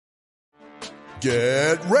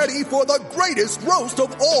Get ready for the greatest roast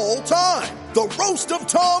of all time. The Roast of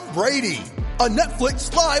Tom Brady. A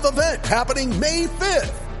Netflix live event happening May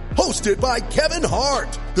 5th. Hosted by Kevin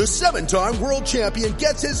Hart. The 7-time world champion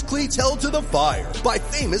gets his cleats held to the fire by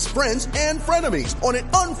famous friends and frenemies on an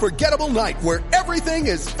unforgettable night where everything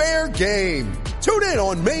is fair game. Tune in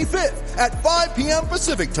on May 5th at 5 p.m.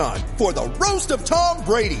 Pacific time for the Roast of Tom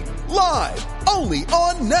Brady. Live only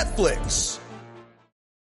on Netflix.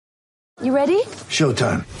 You ready?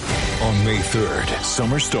 Showtime. On May 3rd,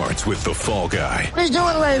 summer starts with The Fall Guy. What are you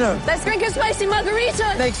doing later? Let's drink a spicy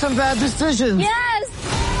margarita. Make some bad decisions. Yes.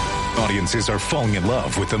 Audiences are falling in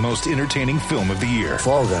love with the most entertaining film of the year.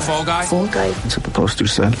 Fall Guy. Fall Guy? Fall Guy. That's what the poster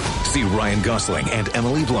said. See Ryan Gosling and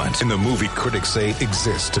Emily Blunt in the movie critics say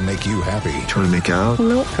exists to make you happy. Trying to make it out?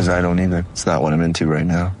 Nope. Because I don't either. It's not what I'm into right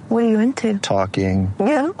now. What are you into? Talking.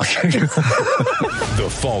 Yeah. The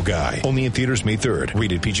Fall Guy. Only in theaters May 3rd.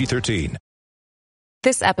 Rated PG-13.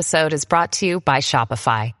 This episode is brought to you by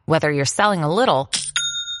Shopify. Whether you're selling a little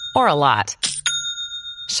or a lot,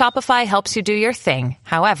 Shopify helps you do your thing,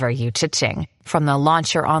 however you cha-ching. From the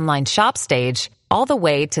launch your online shop stage, all the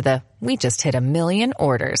way to the we just hit 1 million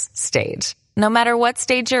orders stage. No matter what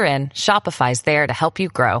stage you're in, Shopify's there to help you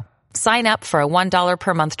grow. Sign up for a $1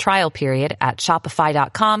 per month trial period at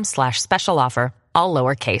shopify.com/special offer, all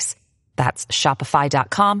lowercase. That's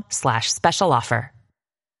shopify.com/special offer.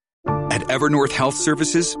 At Evernorth Health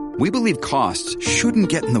Services, we believe costs shouldn't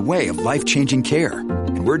get in the way of life-changing care,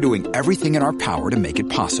 and we're doing everything in our power to make it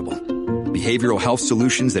possible. Behavioral health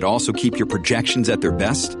solutions that also keep your projections at their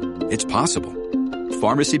best? It's possible.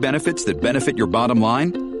 Pharmacy benefits that benefit your bottom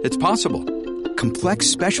line? It's possible. Complex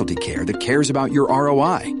specialty care that cares about your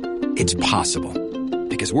ROI? It's possible.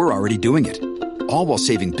 Because we're already doing it. All while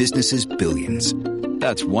saving businesses billions.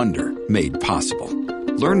 That's Wonder made possible.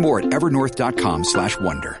 Learn more at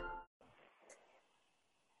evernorth.com/wonder.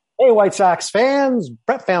 Hey, White Sox fans,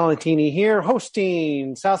 Brett Valentini here,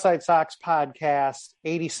 hosting Southside Sox Podcast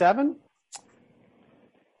 87.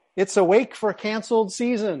 It's a wake for a canceled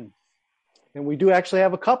season, and we do actually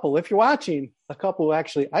have a couple. If you're watching, a couple who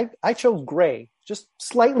actually, I chose gray, just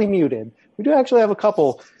slightly muted. We do actually have a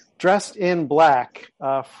couple dressed in black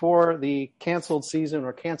for the canceled season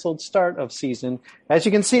or canceled start of season. As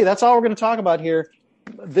you can see, that's all we're going to talk about here.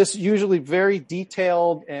 This usually very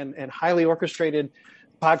detailed and highly orchestrated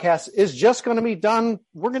podcast is just going to be done.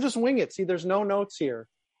 We're going to just wing it. See, there's no notes here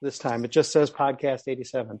this time. It just says Podcast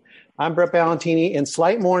 87. I'm Brett Valentini in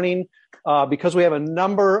slight mourning because we have a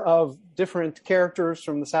number of different characters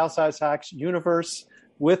from the Southside Sox universe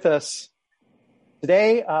with us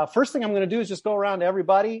today. First thing I'm going to do is just go around to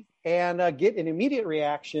everybody and get an immediate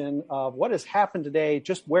reaction of what has happened today,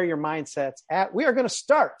 just where your mindset's at. We are going to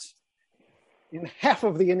start in half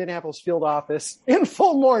of the Indianapolis field office in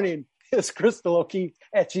full mourning. Is Crystal O'Keefe,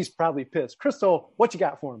 and she's probably pissed. Crystal, what you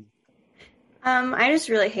got for me? I just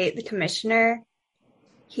really hate the commissioner.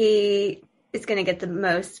 He is going to get the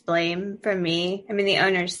most blame from me. I mean, the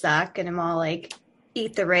owners suck, and I'm all like,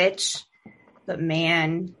 eat the rich. But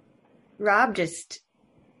man, Rob just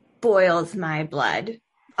boils my blood.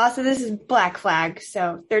 Also, this is Black Flag,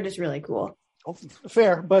 so they're just really cool. Oh,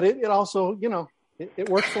 fair, but it also, it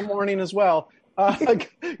works for mourning as well.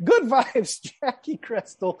 Good vibes, Jackie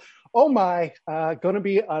Crystal. Oh my, going to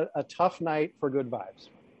be a tough night for Good Vibes.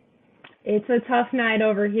 It's a tough night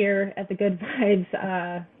over here at the Good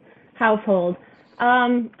Vibes household.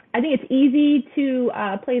 I think it's easy to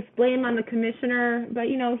place blame on the commissioner, but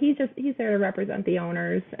he's there to represent the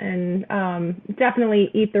owners and definitely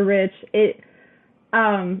eat the rich.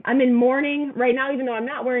 I'm in mourning right now, even though I'm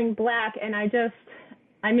not wearing black, and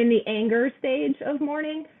I'm in the anger stage of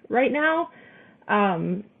mourning right now.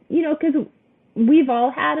 Because we've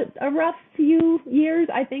all had a rough few years.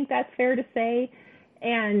 I think that's fair to say.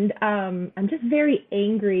 And I'm just very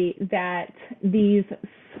angry that these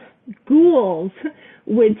ghouls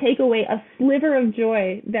would take away a sliver of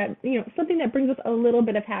joy that, something that brings us a little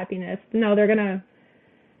bit of happiness. No, they're going to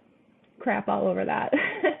crap all over that.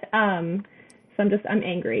 So I'm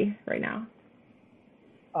angry right now.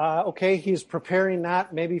 Okay, he's preparing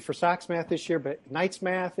not maybe for Sox math this year, but Knights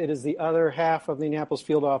math. It is the other half of the Indianapolis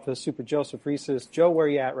field office, Super Joseph Reeses. Joe, where are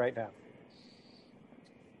you at right now?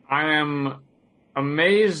 I am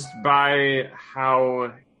amazed by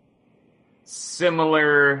how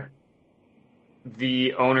similar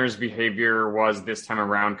the owner's behavior was this time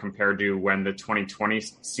around compared to when the 2020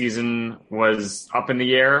 season was up in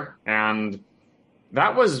the air. And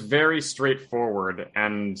that was very straightforward,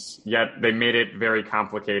 and yet they made it very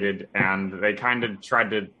complicated, and they kind of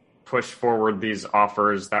tried to push forward these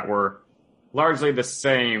offers that were largely the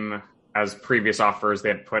same as previous offers they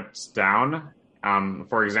had put down.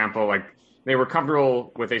 For example, like they were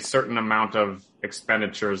comfortable with a certain amount of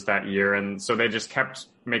expenditures that year, and so they just kept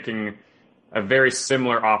making a very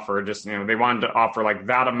similar offer. Just, they wanted to offer like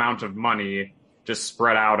that amount of money just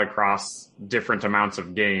spread out across different amounts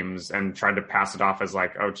of games, and tried to pass it off as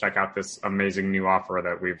like, oh, check out this amazing new offer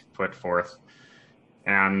that we've put forth.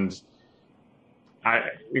 And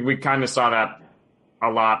we kind of saw that a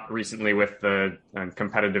lot recently with the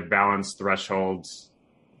competitive balance thresholds.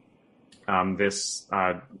 Just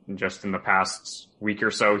in the past week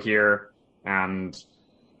or so here. And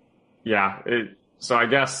yeah, so I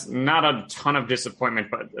guess not a ton of disappointment,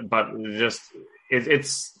 but just it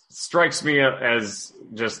strikes me as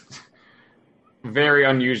just very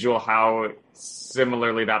unusual how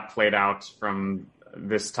similarly that played out from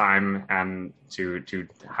this time and to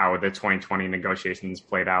how the 2020 negotiations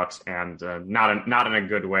played out, and not in a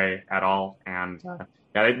good way at all. And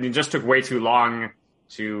it just took way too long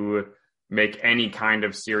to make any kind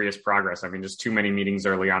of serious progress. I mean, just too many meetings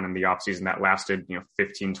early on in the offseason that lasted,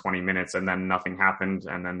 15, 20 minutes, and then nothing happened,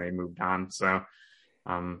 and then they moved on. So,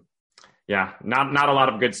 not a lot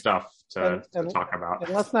of good stuff to talk about.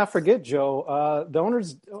 And let's not forget, Joe, the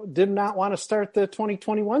owners did not want to start the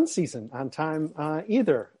 2021 season on time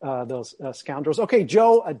either, those scoundrels. Okay,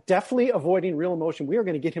 Joe, definitely avoiding real emotion. We are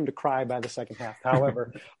going to get him to cry by the second half.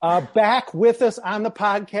 However, back with us on the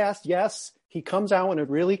podcast, yes, he comes out when it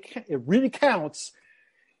really counts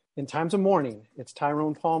in times of mourning. It's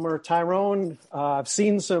Tyrone Palmer. Tyrone, I've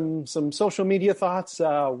seen some social media thoughts.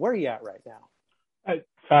 Where are you at right now?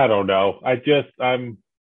 I don't know. I'm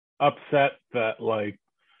upset that like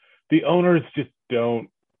the owners just don't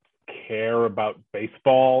care about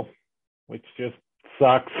baseball, which just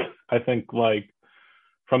sucks. I think like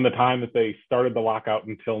from the time that they started the lockout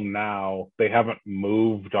until now, they haven't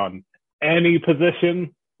moved on any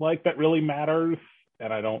position like that really matters,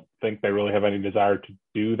 and I don't think they really have any desire to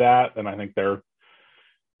do that. And I think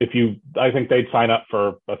I think they'd sign up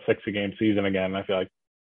for a 60-game season again. I feel like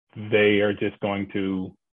they are just going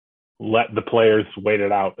to let the players wait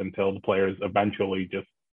it out until the players eventually just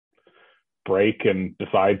break and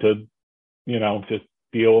decide to, just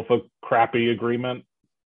deal with a crappy agreement.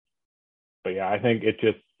 But yeah, I think it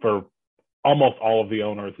just, for almost all of the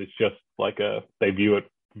owners, it's just like they view it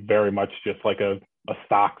very much just like a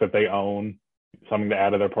stock that they own, something to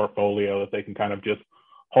add to their portfolio that they can kind of just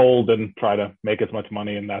hold and try to make as much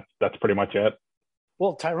money. And that's pretty much it.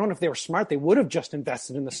 Well, Tyrone, if they were smart, they would have just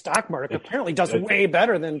invested in the stock market. Apparently does way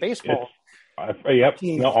better than baseball. Yep.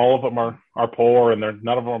 All of them are poor, and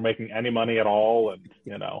none of them are making any money at all. And,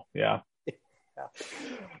 yeah.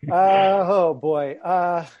 Oh boy.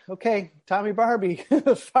 Okay. Tommy Barbie,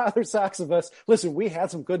 Father Soxivus. Listen, we had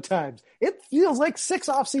some good times. It feels like 6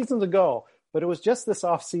 off seasons ago, but it was just this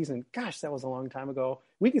off season. Gosh, that was a long time ago.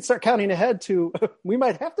 We might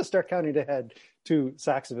have to start counting ahead to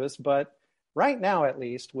Soxivus, but right now, at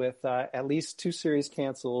least, with at least 2 series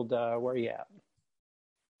canceled, where are you at?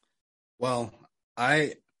 Well,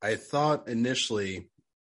 I thought initially,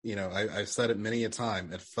 I've said it many a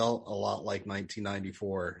time, it felt a lot like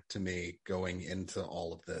 1994 to me going into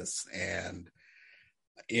all of this. And,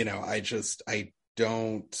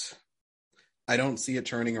 I don't see it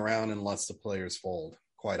turning around unless the players fold,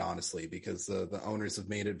 quite honestly, because the owners have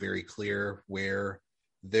made it very clear where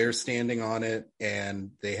they're standing on it,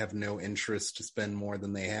 and they have no interest to spend more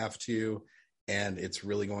than they have to. And it's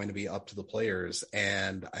really going to be up to the players.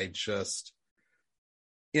 And I just,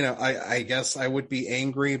 I guess I would be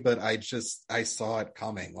angry, but I saw it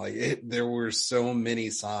coming. There were so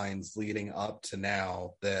many signs leading up to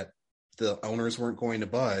now that the owners weren't going to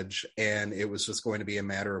budge, and it was just going to be a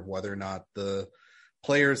matter of whether or not the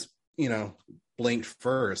players, blinked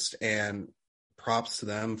first. And props to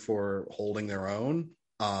them for holding their own.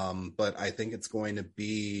 But I think it's going to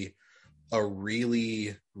be a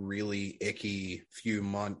really, really icky few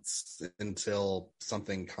months until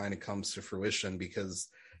something kind of comes to fruition, because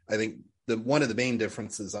I think one of the main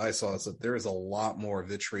differences I saw is that there is a lot more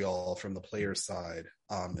vitriol from the players' side,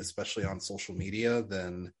 especially on social media,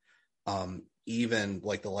 than even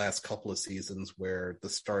like the last couple of seasons where the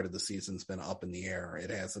start of the season's been up in the air.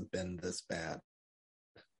 It hasn't been this bad.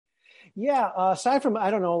 Yeah, aside from,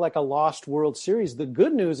 like a lost World Series, the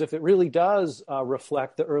good news, if it really does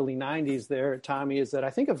reflect the early 90s there, Tommy, is that I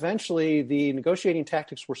think eventually the negotiating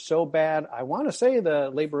tactics were so bad, I want to say the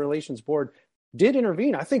Labor Relations Board did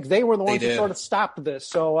intervene. I think they were the ones who sort of stopped this.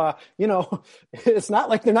 So, it's not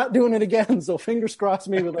like they're not doing it again. So fingers crossed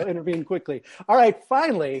maybe they'll intervene quickly. All right,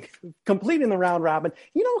 finally, completing the round robin.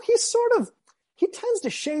 he tends to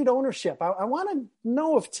shade ownership. I want to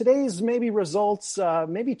know if today's maybe results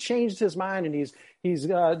maybe changed his mind, and he's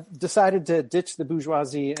decided to ditch the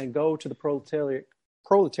bourgeoisie and go to the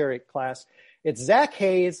proletariat class. It's Zach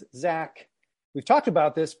Hayes. Zach, we've talked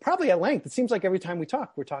about this probably at length. It seems like every time we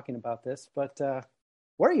talk, we're talking about this. But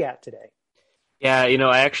where are you at today? Yeah,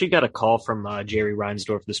 I actually got a call from Jerry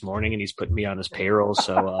Reinsdorf this morning, and he's putting me on his payroll.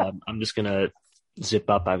 So I'm just gonna zip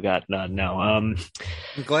up. I've got none now. I'm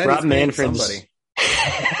glad Rob he's paying Manfred's. somebody.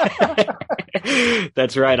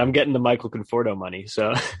 That's right. I'm getting the Michael Conforto money.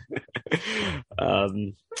 So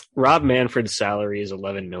Rob Manfred's salary is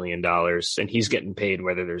 $11 million, and he's getting paid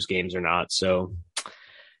whether there's games or not. So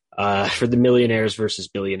for the millionaires versus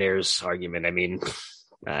billionaires argument, I mean,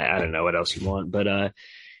 I don't know what else you want, but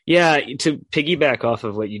yeah, to piggyback off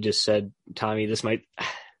of what you just said, Tommy, this might,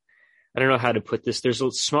 I don't know how to put this. There's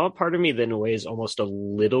a small part of me that in a way is almost a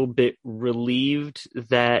little bit relieved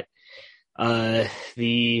that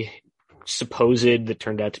the supposed, that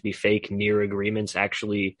turned out to be fake near agreements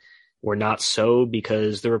actually were not so,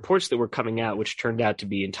 because the reports that were coming out, which turned out to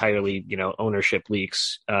be entirely, ownership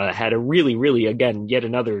leaks, had a really, really, again, yet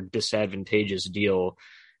another disadvantageous deal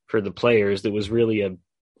for the players that was really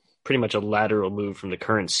pretty much a lateral move from the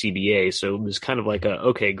current CBA. So it was kind of like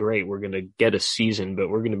okay, great, we're going to get a season, but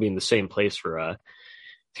we're going to be in the same place for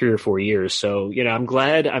 3 or 4 years. So,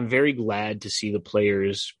 I'm very glad to see the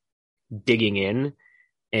players digging in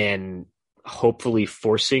and hopefully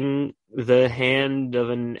forcing the hand of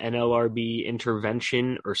an NLRB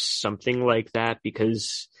intervention or something like that,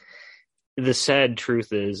 because the sad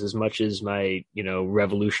truth is, as much as my,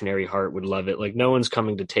 revolutionary heart would love it, like no one's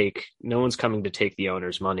coming to take the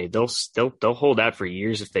owner's money. They'll hold out for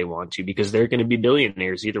years if they want to, because they're going to be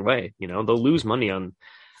billionaires either way. They'll lose money on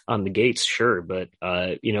the gates, sure, but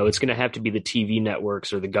it's going to have to be the TV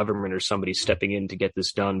networks or the government or somebody stepping in to get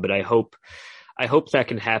this done. But I hope that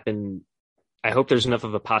can happen. I hope there's enough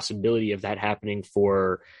of a possibility of that happening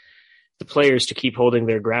for the players to keep holding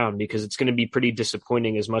their ground, because it's going to be pretty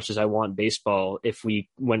disappointing, as much as I want baseball, if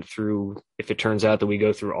it turns out that we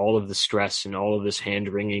go through all of the stress and all of this hand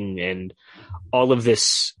wringing and all of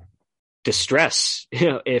this distress,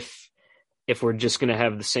 if we're just going to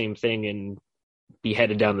have the same thing and be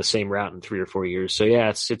headed down the same route in 3 or 4 years. So yeah,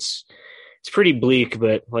 it's pretty bleak,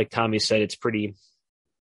 but like Tommy said, it's pretty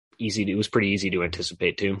easy. It was pretty easy to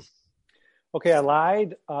anticipate too. Okay, I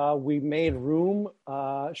lied. We made room.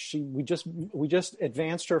 We just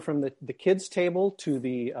advanced her from the kids table to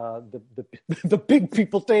the big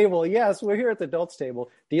people table. Yes, we're here at the adults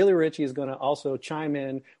table. Delia Ritchie is going to also chime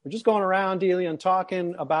in. We're just going around, Delia, and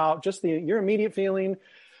talking about just your immediate feeling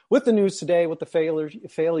with the news today, with the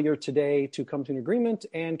failure today to come to an agreement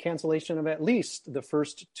and cancellation of at least the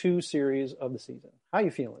first 2 series of the season. How are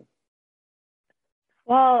you feeling?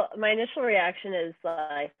 Well, my initial reaction is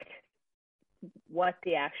like, what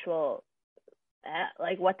the actual,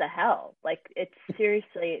 what the hell? Like, it's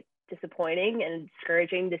seriously disappointing and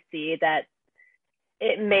discouraging to see that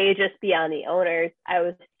it may just be on the owners. I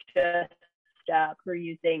was just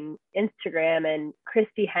perusing Instagram, and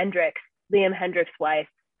Christy Hendricks, Liam Hendricks' wife,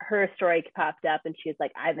 her story popped up, and she was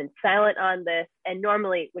like, I've been silent on this. And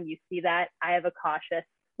normally when you see that, I have a cautious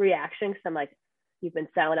reaction, because I'm like, you've been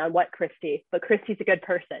silent on what, Christy? But Christy's a good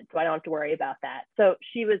person, so I don't have to worry about that. So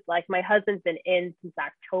she was like, my husband's been in since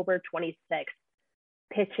October 26th,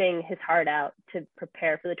 pitching his heart out to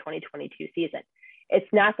prepare for the 2022 season. It's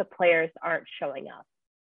not the players aren't showing up.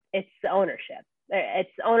 It's the ownership.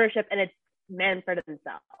 It's ownership, and it's Manfred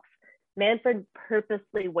himself. Manfred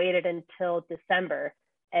purposely waited until December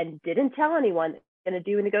and didn't tell anyone going to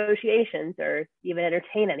do negotiations or even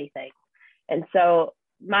entertain anything. And so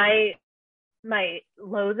my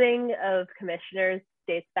loathing of commissioners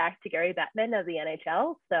dates back to Gary Bettman of the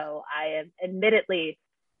NHL. So I am admittedly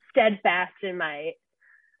steadfast in my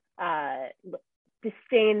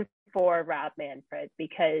disdain for Rob Manfred,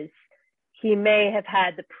 because he may have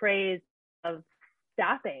had the praise of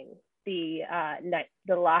stopping the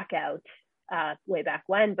lockout way back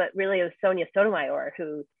when, but really it was Sonia Sotomayor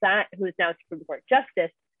who is now Supreme Court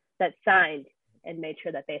Justice that signed and made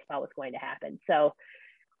sure that baseball was going to happen. So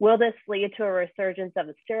will this lead to a resurgence of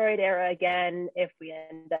the steroid era again if we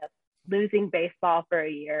end up losing baseball for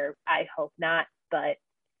a year? I hope not, but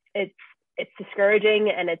it's discouraging,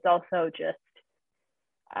 and it's also just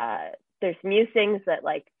there's musings that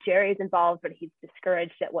like Jerry's involved, but he's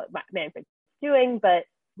discouraged at what Manfred's doing, but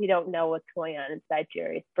we don't know what's going on inside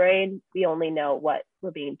Jerry's brain. We only know what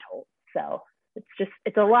we're being told. So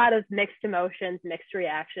it's a lot of mixed emotions, mixed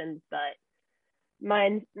reactions, but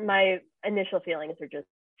my initial feelings are just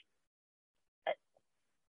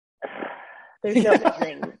there's no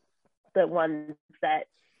reasoning the ones that.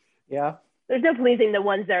 Yeah. There's no pleasing the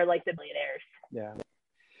ones that are like the billionaires. Yeah.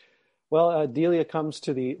 Well, Delia comes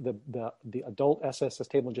to the adult SSS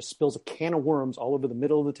table and just spills a can of worms all over the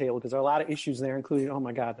middle of the table because there are a lot of issues there, including, oh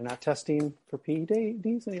my God, they're not testing for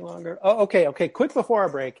PEDs any longer. Oh, okay. Quick before our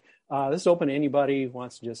break. This is open to anybody who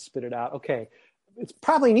wants to just spit it out. Okay. It's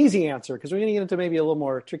probably an easy answer because we're going to get into maybe a little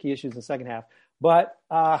more tricky issues in the second half. But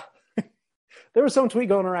there was some tweet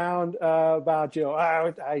going around about,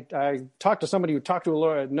 I talked to somebody who talked to a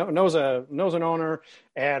lawyer, knows an owner,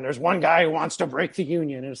 and there's one guy who wants to break the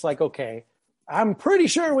union. And it's like, okay, I'm pretty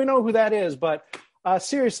sure we know who that is. But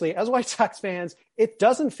seriously, as White Sox fans, it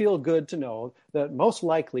doesn't feel good to know that most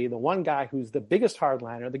likely the one guy who's the biggest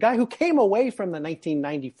hardliner, the guy who came away from the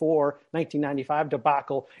 1994, 1995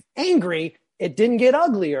 debacle angry, it didn't get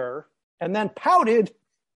uglier, and then pouted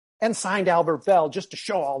and signed Albert Bell just to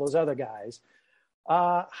show all those other guys.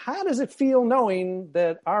 How does it feel knowing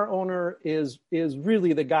that our owner is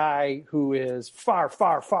really the guy who is far,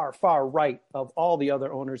 far, far, far right of all the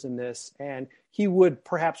other owners in this, and he would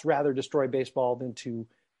perhaps rather destroy baseball than to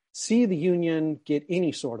see the union get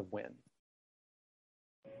any sort of win?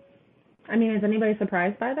 I mean, is anybody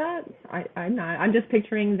surprised by that? I'm not. I'm just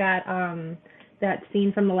picturing that that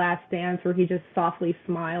scene from The Last Dance where he just softly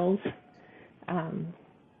smiles.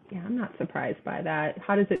 Yeah, I'm not surprised by that.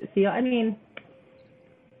 How does it feel? I mean,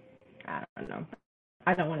 I don't know.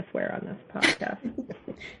 I don't want to swear on this podcast.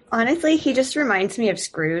 Honestly, he just reminds me of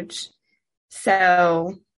Scrooge.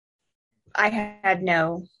 So I had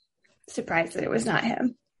no surprise that it was not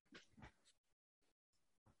him.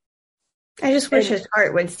 I just wish his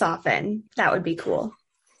heart would soften. That would be cool.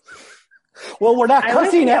 Well, we're not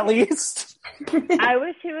cussing at least. I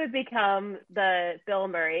wish he would become the Bill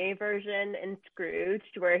Murray version in Scrooge,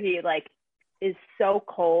 where he like is so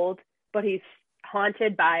cold, but he's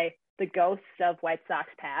haunted by the ghosts of White Sox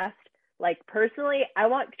past. Like personally, I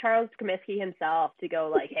want Charles Comiskey himself to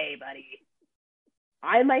go like, "Hey, buddy,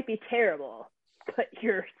 I might be terrible, but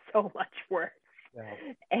you're so much worse,"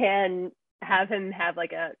 and have him have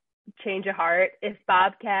like a change of heart. If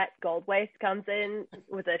Bobcat Goldthwait comes in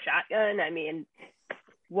with a shotgun, I mean,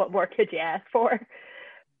 what more could you ask for?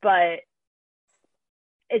 But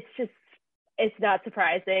it's not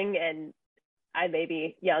surprising, and I may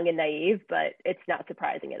be young and naive, but it's not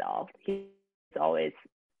surprising at all. He's always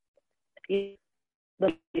decent,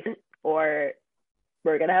 or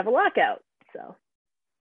we're going to have a lockout. So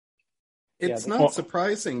it's not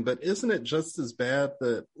surprising, but isn't it just as bad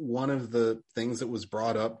that one of the things that was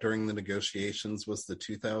brought up during the negotiations was the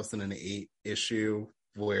 2008 issue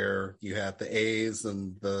where you had the A's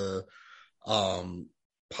and the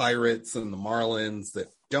Pirates and the Marlins that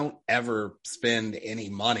don't ever spend any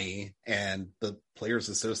money, and the Players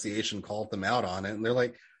Association called them out on it, and they're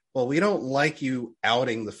like, well, we don't like you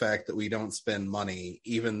outing the fact that we don't spend money,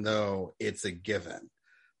 even though it's a given.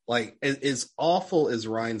 Like, as awful as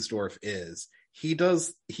Reinsdorf is, he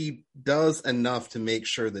does enough to make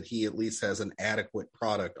sure that he at least has an adequate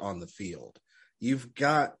product on the field. You've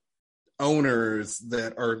got owners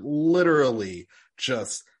that are literally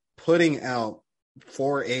just putting out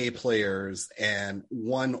 4A players and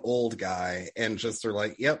one old guy, and just are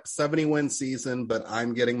like, yep, 70-win season, but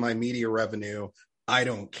I'm getting my media revenue. I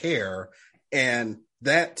don't care. And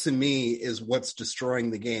that to me is what's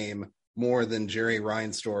destroying the game more than Jerry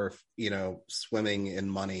Reinsdorf, swimming in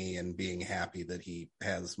money and being happy that he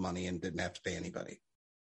has money and didn't have to pay anybody.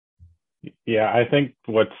 Yeah, I think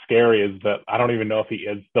what's scary is that I don't even know if he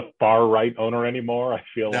is the far right owner anymore. I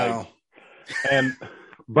feel like,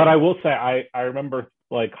 but I will say I remember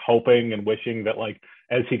like hoping and wishing that like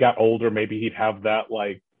as he got older, maybe he'd have that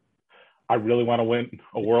like, I really want to win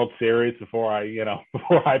a World Series before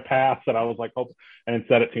I pass. And I was like, hope. And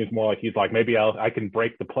instead it seems more like he's like, maybe I can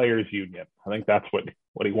break the players union. I think that's what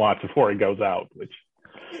he wants before he goes out, which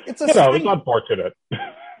it's unfortunate.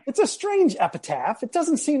 It's a strange epitaph. It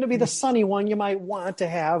doesn't seem to be the sunny one you might want to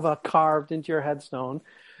have carved into your headstone.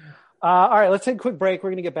 All right, let's take a quick break. We're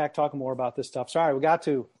going to get back talking more about this stuff. Sorry, we got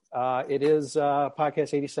to. It is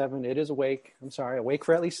podcast 87. It is awake. I'm sorry, awake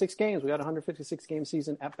for at least 6 games. We got a 156 game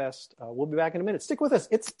season at best. We'll be back in a minute. Stick with us.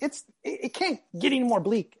 It can't get any more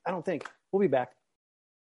bleak, I don't think. We'll be back.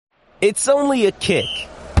 It's only a kick,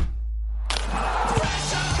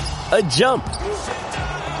 a jump,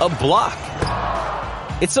 a block.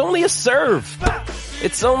 It's only a serve.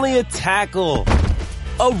 It's only a tackle,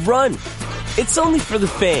 a run. It's only for the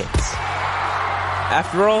fans.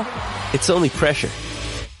 After all, it's only pressure.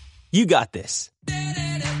 You got this.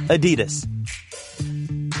 Adidas.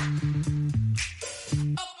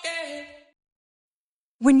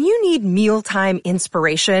 When you need mealtime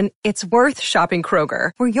inspiration, it's worth shopping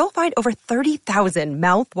Kroger, where you'll find over 30,000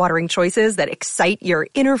 mouth-watering choices that excite your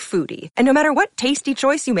inner foodie. And no matter what tasty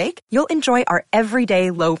choice you make, you'll enjoy our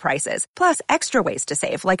everyday low prices, plus extra ways to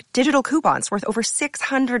save, like digital coupons worth over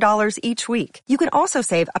 $600 each week. You can also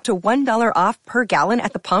save up to $1 off per gallon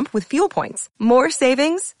at the pump with fuel points. More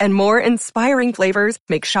savings and more inspiring flavors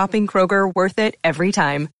make shopping Kroger worth it every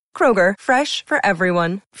time. Kroger, fresh for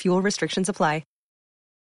everyone. Fuel restrictions apply.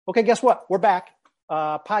 Okay, guess what? We're back.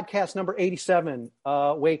 Podcast number 87,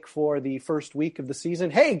 Wake for the first week of the season.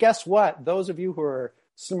 Hey, guess what? Those of you who are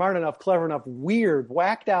smart enough, clever enough, weird,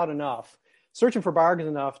 whacked out enough, searching for bargains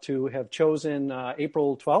enough to have chosen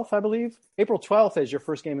April 12th, I believe. April 12th as your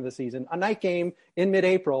first game of the season. A night game in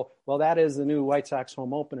mid-April. Well, that is the new White Sox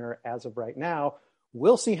home opener as of right now.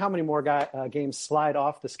 We'll see how many more games slide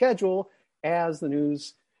off the schedule as the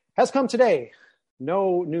news has come today.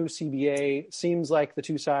 No new CBA. Seems like the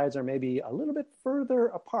two sides are maybe a little bit further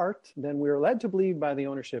apart than we were led to believe by the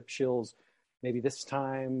ownership shills maybe this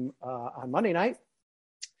time on Monday night.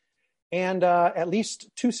 And at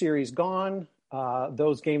least two series gone.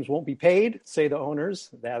 Those games won't be paid, say the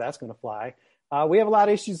owners. That's going to fly. We have a lot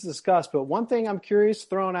of issues to discuss, but one thing I'm curious,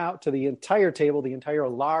 thrown out to the entire table, the entire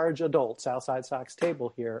large adult Southside Sox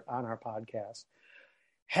table here on our podcast.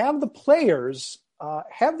 Have the players...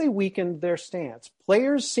 have they weakened their stance?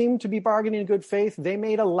 Players seem to be bargaining in good faith. They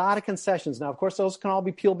made a lot of concessions. Now, of course, those can all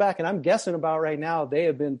be peeled back, and I'm guessing about right now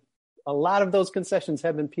a lot of those concessions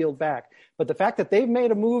have been peeled back. But the fact that they've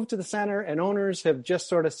made a move to the center and owners have just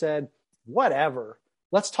sort of said, whatever,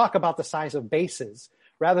 let's talk about the size of bases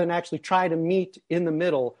rather than actually try to meet in the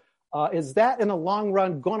middle, is that in the long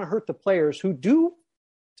run going to hurt the players who do,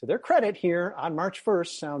 to their credit here on March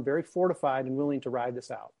 1st, sound very fortified and willing to ride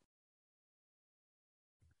this out?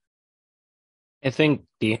 I think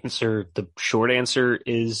the short answer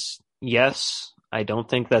is yes. I don't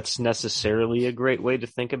think that's necessarily a great way to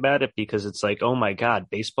think about it, because it's like, oh my God,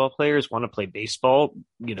 baseball players want to play baseball,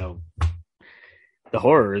 the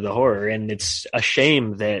horror. And it's a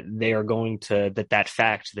shame that they are going to, that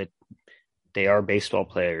fact that they are baseball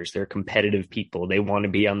players, they're competitive people, they want to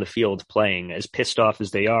be on the field playing. As pissed off as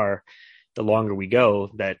they are, the longer we go,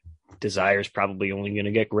 that desire is probably only going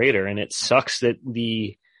to get greater. And it sucks that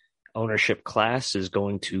the ownership class is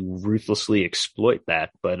going to ruthlessly exploit that.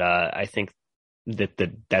 But I think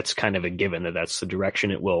that's kind of a given, that's the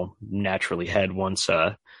direction it will naturally head once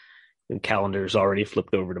the calendar's already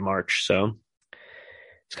flipped over to March. So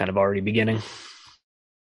it's kind of already beginning.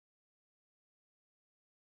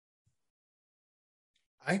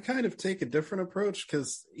 I kind of take a different approach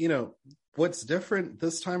because, what's different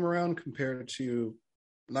this time around compared to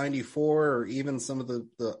 94 or even some of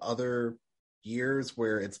the other years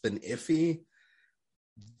where it's been iffy,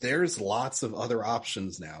 there's lots of other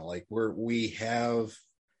options now. Like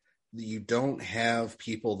you don't have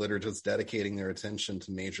people that are just dedicating their attention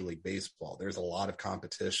to Major League Baseball. There's a lot of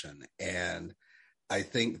competition. And I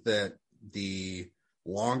think that the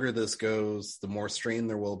longer this goes, the more strain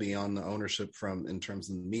there will be on the ownership in terms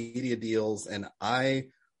of the media deals. And I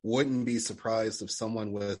wouldn't be surprised if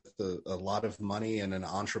someone with a lot of money and an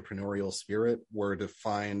entrepreneurial spirit were to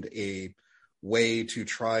find a way to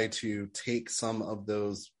try to take some of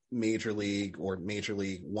those major league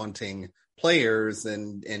wanting players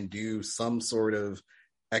and do some sort of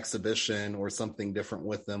exhibition or something different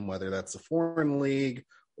with them, whether that's a foreign league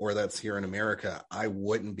or that's here in America. I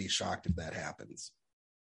wouldn't be shocked if that happens.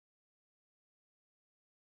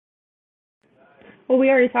 Well,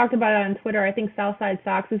 we already talked about it on Twitter. I think Southside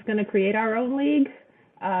Sox is going to create our own league.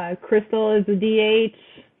 Crystal is the DH.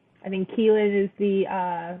 I think Keelan is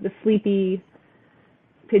the sleepy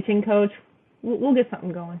pitching coach. We'll get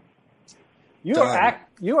something going. You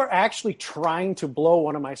are actually trying to blow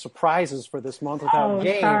one of my surprises for this month without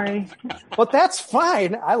game. Sorry. But that's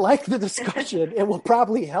fine. I like the discussion. It will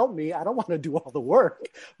probably help me. I don't want to do all the work.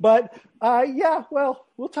 But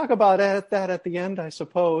we'll talk about that at the end, I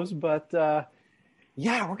suppose. But we're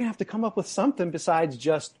going to have to come up with something besides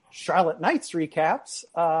just Charlotte Knights recaps.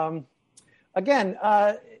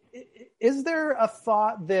 Is there a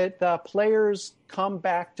thought that players come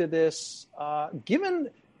back to this,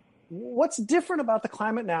 given what's different about the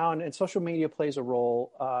climate now, and social media plays a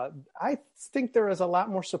role? I think there is a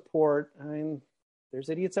lot more support. I mean, there's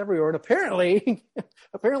idiots everywhere, and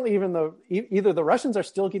apparently even either the Russians are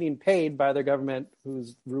still getting paid by their government,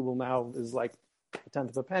 whose ruble now is like a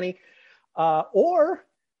tenth of a penny, or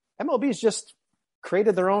MLB is just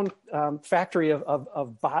created their own factory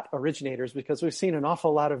of bot originators, because we've seen an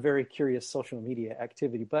awful lot of very curious social media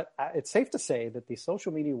activity. But it's safe to say that the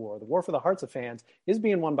social media war, the war for the hearts of fans, is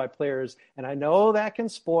being won by players. And I know that can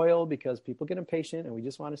spoil because people get impatient and we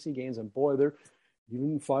just want to see games. And boy, they're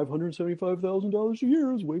even $575,000 a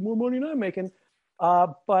year is way more money than I'm making.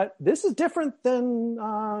 But this is different than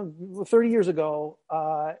 30 years ago.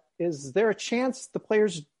 Is there a chance the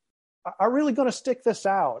players are really going to stick this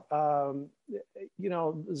out?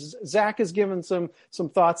 Zach has given some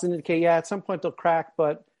thoughts and indicate, at some point they'll crack,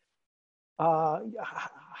 but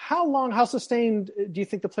how sustained do you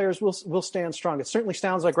think the players will stand strong? It certainly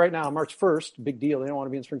sounds like right now, March 1st, big deal. They don't want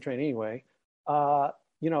to be in spring training anyway.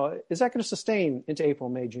 Is that going to sustain into April,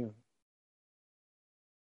 May, June?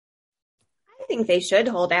 I think they should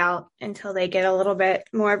hold out until they get a little bit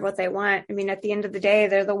more of what they want. I mean, at the end of the day,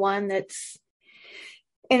 they're the one that's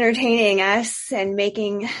entertaining us and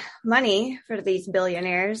making money for these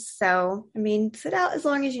billionaires. So, I mean, sit out as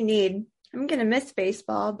long as you need. I'm going to miss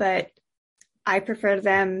baseball, but I prefer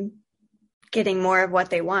them getting more of what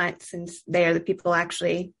they want since they are the people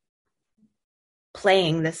actually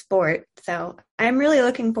playing the sport. So I'm really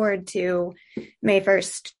looking forward to May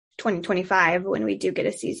 1st, 2025, when we do get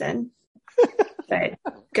a season. But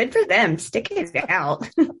good for them. Stick it out.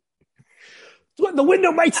 The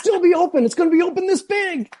window might still be open. It's going to be open this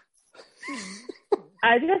big.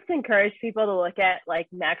 I just encourage people to look at like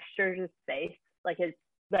Max Scherzer's face, his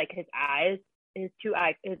eyes, his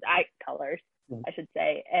eye colors, I should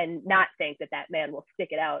say, and not think that man will stick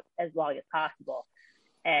it out as long as possible.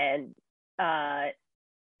 And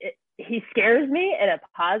he scares me in a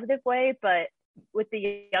positive way, but with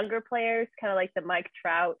the younger players, kind of like the Mike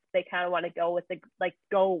Trout, they kind of want to go with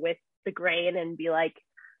the grain and be like,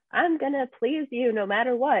 I'm going to please you no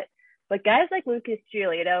matter what. But guys like Lucas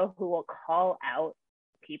Giolito, who will call out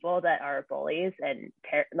people that are bullies and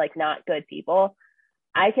not good people,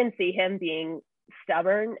 I can see him being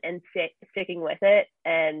stubborn and sticking with it.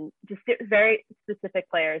 And just very specific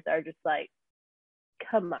players are just like,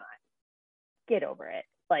 come on, get over it.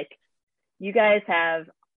 Like, you guys have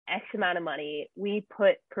X amount of money. We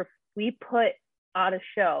put on a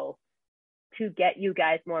show to get you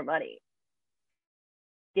guys more money.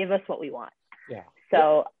 Give us what we want. Yeah.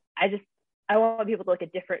 So I want people to look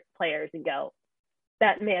at different players and go,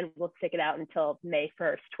 that man will stick it out until May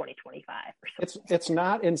 1st, 2025. Or something. It's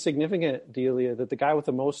not insignificant, Delia, that the guy with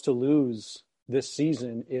the most to lose this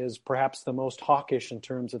season is perhaps the most hawkish in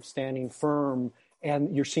terms of standing firm.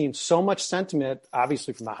 And you're seeing so much sentiment,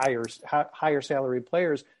 obviously from the higher salaried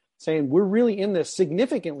players, saying we're really in this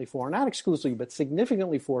significantly for, not exclusively, but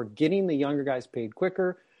significantly for getting the younger guys paid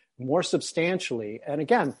quicker, more substantially. And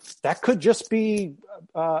again, that could just be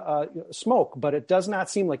smoke, but it does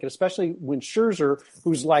not seem like it, especially when Scherzer,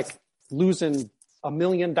 who's like losing $1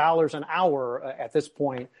 million an hour at this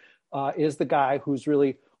point, is the guy who's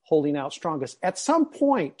really holding out strongest. At some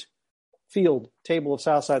point, Field, table of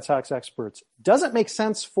Southside Sox experts, does it make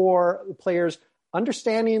sense for players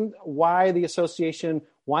understanding why the association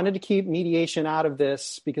wanted to keep mediation out of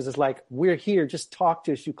this? Because it's like, we're here, just talk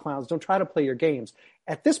to us, you clowns. Don't try to play your games.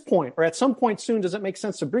 At this point, or at some point soon, does it make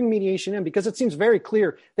sense to bring mediation in? Because it seems very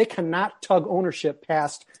clear they cannot tug ownership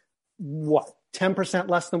past, 10%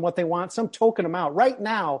 less than what they want, some token amount. Right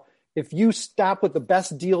now, if you stop with the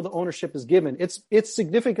best deal the ownership is given, it's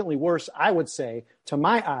significantly worse, I would say, to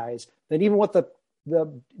my eyes, than even what the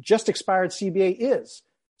just expired CBA is.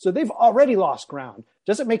 So they've already lost ground.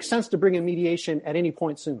 Does it make sense to bring in mediation at any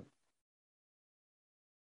point soon?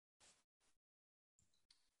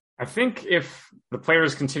 I think if the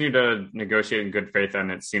players continue to negotiate in good faith,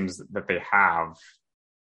 and it seems that they have,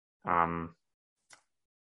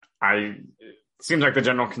 it seems like the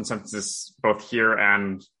general consensus both here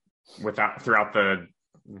and throughout the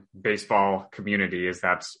baseball community is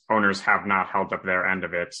that owners have not held up their end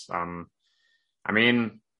of it. I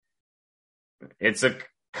mean, it's a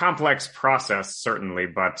complex process, certainly,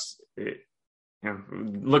 but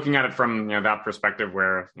looking at it from that perspective,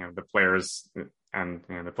 where the players and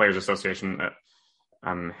the Players Association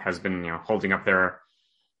has been holding up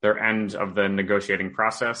their end of the negotiating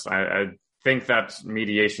process, I think that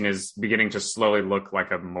mediation is beginning to slowly look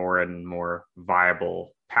like a more and more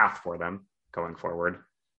viable path for them going forward.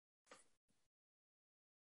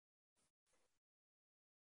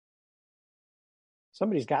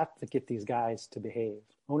 Somebody's got to get these guys to behave.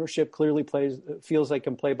 Ownership clearly feels they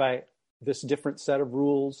can play by this different set of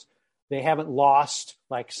rules. They haven't lost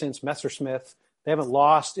since Messersmith. They haven't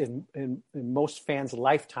lost in most fans'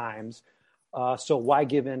 lifetimes. So why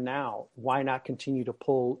give in now? Why not continue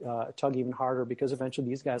to tug even harder? Because eventually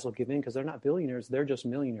these guys will give in because they're not billionaires. They're just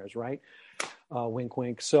millionaires, right? Wink,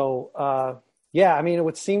 wink. So, yeah, I mean, it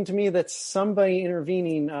would seem to me that somebody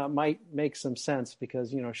intervening might make some sense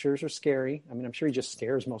because, Scherzer's scary. I mean, I'm sure he just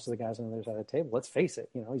scares most of the guys on the other side of the table. Let's face it.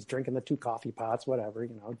 He's drinking the 2 coffee pots, whatever,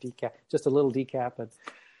 decaf, just a little decaf,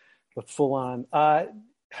 but full on.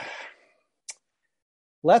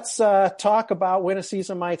 Let's talk about when a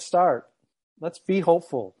season might start. Let's be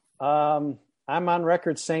hopeful. I'm on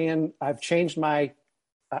record saying I've changed my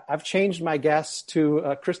guess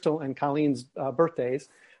to Crystal and Colleen's birthdays.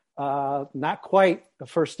 Not quite the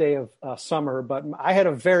first day of summer, but I had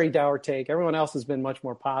a very dour take. Everyone else has been much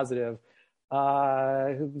more positive.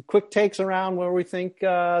 Quick takes around where we think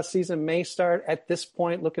season may start at this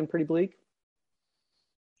point, looking pretty bleak.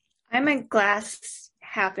 I'm a glass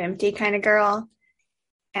half empty kind of girl.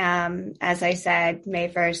 As I said, May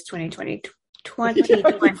 1st,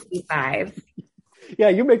 2025. Yeah,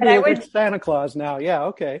 you make me look like Santa Claus now. Yeah,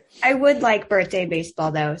 okay. I would like birthday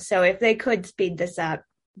baseball, though. So if they could speed this up,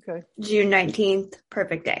 okay, June 19th,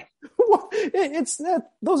 perfect day.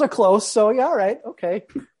 Those are close. So, yeah, all right. Okay.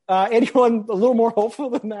 Anyone a little more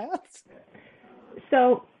hopeful than that?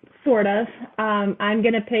 So, sort of. I'm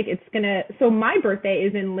going to pick, so my birthday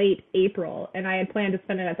is in late April, and I had planned to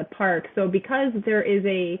spend it at the park. So because there is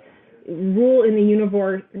a rule in the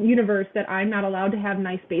universe that I'm not allowed to have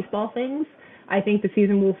nice baseball things, I think the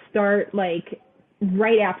season will start right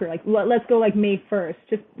after, let's go May 1st,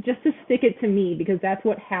 just to stick it to me because that's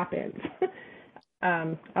what happens.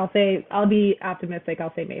 I'll be optimistic.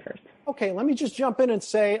 I'll say May 1st. Okay, let me just jump in and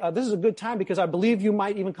say this is a good time because I believe you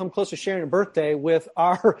might even come close to sharing a birthday with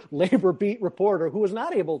our labor beat reporter who was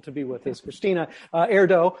not able to be with us, Christina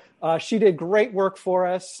Erdo. She did great work for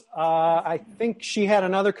us. I think she had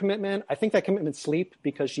another commitment. I think that commitment's sleep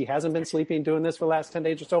because she hasn't been sleeping doing this for the last 10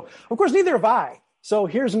 days or so. Of course, neither have I. So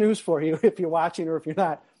here's news for you if you're watching or if you're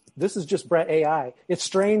not. This is just Brett AI. It's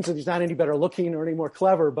strange that he's not any better looking or any more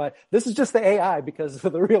clever, but this is just the AI because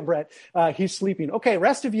of the real Brett. He's sleeping. Okay,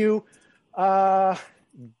 rest of you,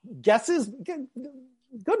 guesses, good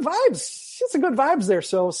vibes. Just some good vibes there.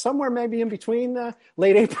 So somewhere maybe in between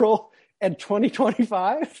late April and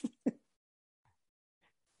 2025.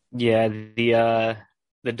 Yeah, the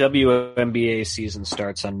WNBA season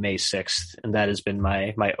starts on May 6th, and that has been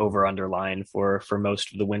my over-under line for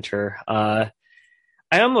most of the winter.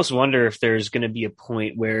 I almost wonder if there's going to be a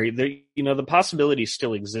point where the possibility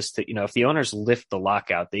still exists that, if the owners lift the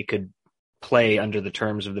lockout, they could play under the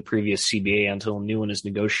terms of the previous CBA until a new one is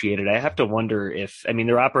negotiated. I have to wonder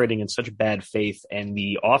they're operating in such bad faith, and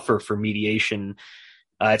the offer for mediation,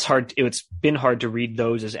 it's been hard to read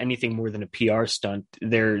those as anything more than a PR stunt.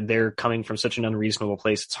 They're coming from such an unreasonable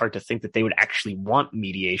place. It's hard to think that they would actually want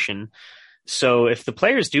mediation. So if the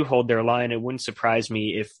players do hold their line, it wouldn't surprise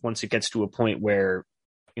me if once it gets to a point where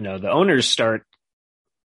the owners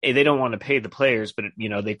they don't want to pay the players, but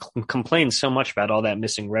they complain so much about all that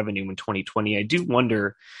missing revenue in 2020. I do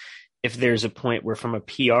wonder if there's a point where from a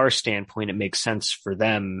PR standpoint, it makes sense for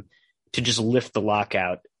them to just lift the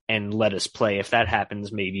lockout and let us play. If that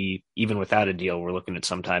happens, maybe even without a deal, we're looking at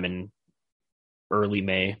sometime in early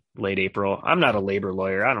May, late April. I'm not a labor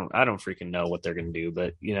lawyer. I don't freaking know what they're going to do,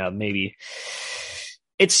 but maybe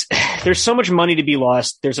there's so much money to be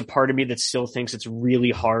lost. There's a part of me that still thinks it's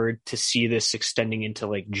really hard to see this extending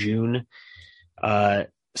into June.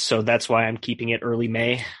 So that's why I'm keeping it early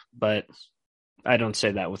May, but I don't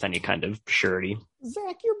say that with any kind of surety.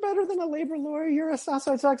 Zach, you're better than a labor lawyer. You're a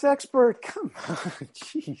Southside Sox expert. Come on.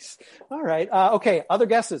 Jeez. All right. Okay. Other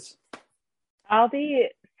guesses? I'll be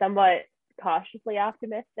somewhat cautiously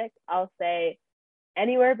optimistic. I'll say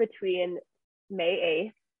anywhere between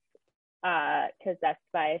May 8th, because that's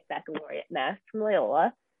my baccalaureate math from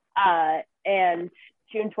Loyola, and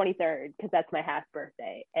June 23rd, because that's my half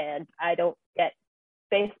birthday. And I don't get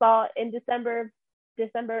baseball in December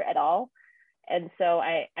at all. And so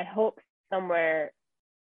I hope somewhere,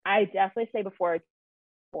 I definitely say before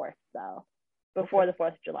 4th, though, before the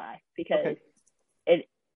 4th of July, because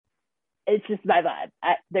it's just my vibe.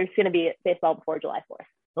 There's going to be baseball before July 4th.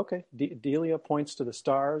 Okay. Delia points to the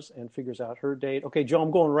stars and figures out her date. Okay, Joe,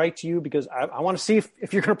 I'm going right to you because I want to see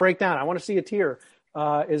if you're going to break down. I want to see a tier.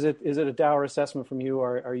 Is it a dour assessment from you,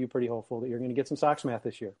 or are you pretty hopeful that you're going to get some Sox math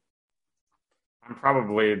this year? I'm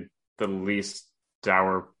probably the least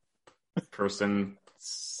dour person,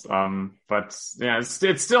 but yeah,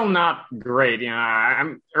 it's still not great.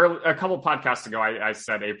 I'm a couple podcasts ago, I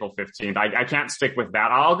said April 15th. I can't stick with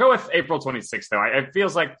that. I'll go with April 26th, though. It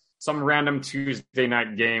feels like some random Tuesday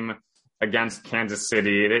night game against Kansas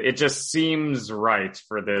City. It just seems right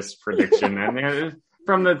for this prediction. And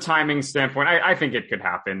from the timing standpoint, I think it could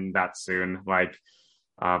happen that soon. Like,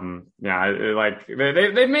 they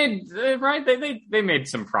made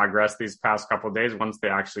some progress these past couple of days once they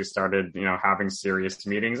actually started, having serious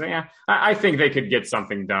meetings. Yeah, I think they could get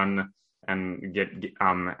something done and get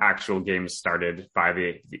actual games started by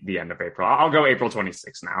the end of April. I'll go April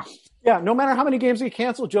 26th now. Yeah, no matter how many games get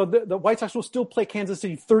canceled, Joe, the White Sox will still play Kansas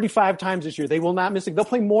City 35 times this year. They will not miss it. They'll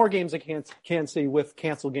play more games at Kansas City with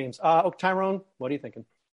canceled games. Tyrone, what are you thinking?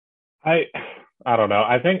 I don't know.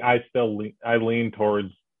 I think I lean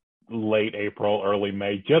towards late April, early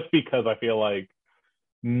May, just because I feel like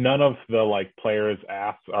none of the players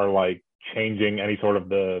asked are changing any sort of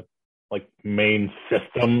the main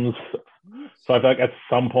systems. So I feel like at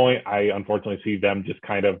some point I unfortunately see them just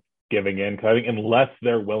kind of giving in, because I think unless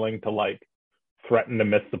they're willing to threaten to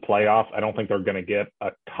miss the playoffs, I don't think they're going to get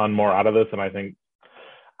a ton more out of this. And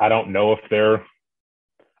I don't know if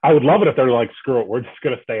I would love it if they're screw it, we're just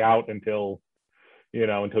going to stay out until you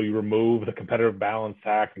remove the competitive balance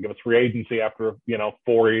tax and give us free agency after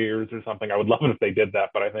 4 years or something. I would love it if they did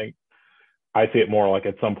that, but I think I see it more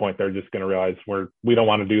at some point they're just going to realize we don't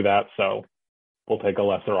want to do that, so we'll take a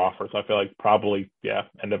lesser offer. So I feel like probably,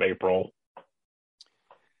 end of April.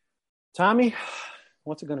 Tommy,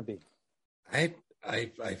 what's it going to be?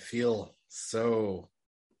 I feel so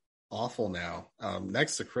awful now.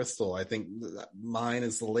 Next to Crystal, I think mine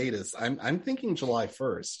is the latest. I'm thinking July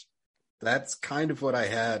 1st. That's kind of what I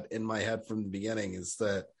had in my head from the beginning, is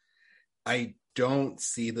that I don't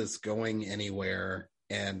see this going anywhere.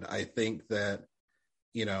 And I think that,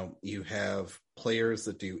 you have players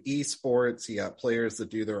that do esports, you got players that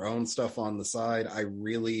do their own stuff on the side. I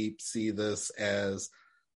really see this as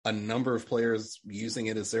a number of players using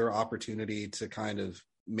it as their opportunity to kind of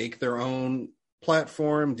make their own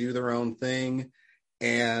platform, do their own thing.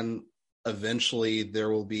 And eventually there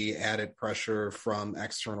will be added pressure from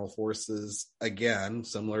external forces, again,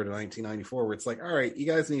 similar to 1994, where it's all right, you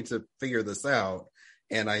guys need to figure this out.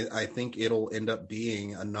 And I think it'll end up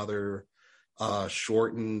being another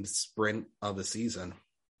shortened sprint of a season.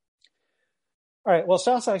 All right. Well,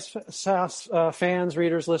 South fans,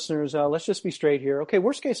 readers, listeners, let's just be straight here. Okay,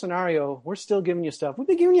 worst case scenario, we're still giving you stuff. We've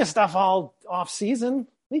been giving you stuff all off season. What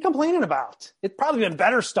are you complaining about? It's probably been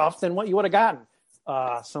better stuff than what you would have gotten.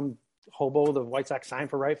 Some hobo the White Sox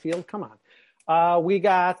signed for right field. Come on. We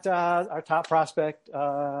got our top prospect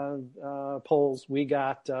polls. We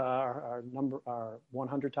got our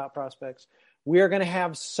 100 top prospects. We are going to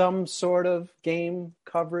have some sort of game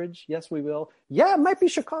coverage. Yes, we will. Yeah, it might be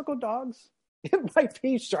Chicago Dogs. It might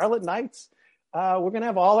be Charlotte Knights. We're going to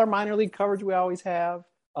have all our minor league coverage we always have.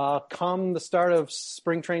 Come the start of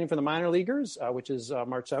spring training for the minor leaguers, which is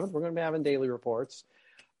March 7th, we're going to be having daily reports.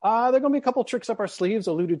 There are going to be a couple tricks up our sleeves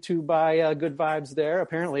alluded to by Good Vibes there.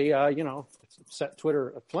 Apparently, it's set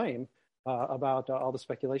Twitter aflame about all the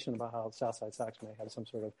speculation about how the Southside Sox may have some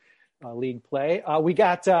sort of league play. We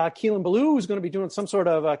got Keelan Ballou, who's going to be doing some sort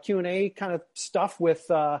of Q&A kind of stuff with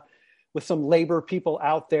some labor people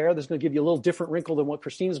out there. That's going to give you a little different wrinkle than what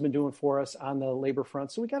Christina's been doing for us on the labor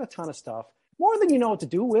front. So we got a ton of stuff. More than you know what to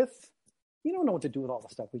do with. You don't know what to do with all the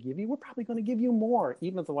stuff we give you. We're probably going to give you more,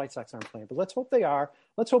 even if the White Sox aren't playing. But let's hope they are.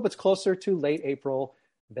 Let's hope it's closer to late April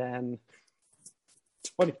than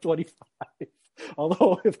 2025.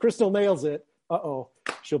 Although if Crystal nails it,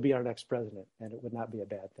 she'll be our next president, and it would not be a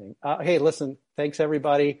bad thing. Hey, listen, thanks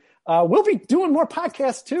everybody. We'll be doing more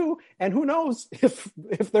podcasts too, and who knows if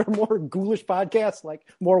there are more ghoulish podcasts, like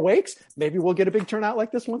more wakes, maybe we'll get a big turnout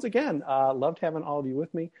like this once again. Loved having all of you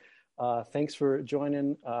with me. Thanks for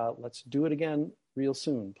joining. Let's do it again real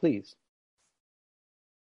soon, please.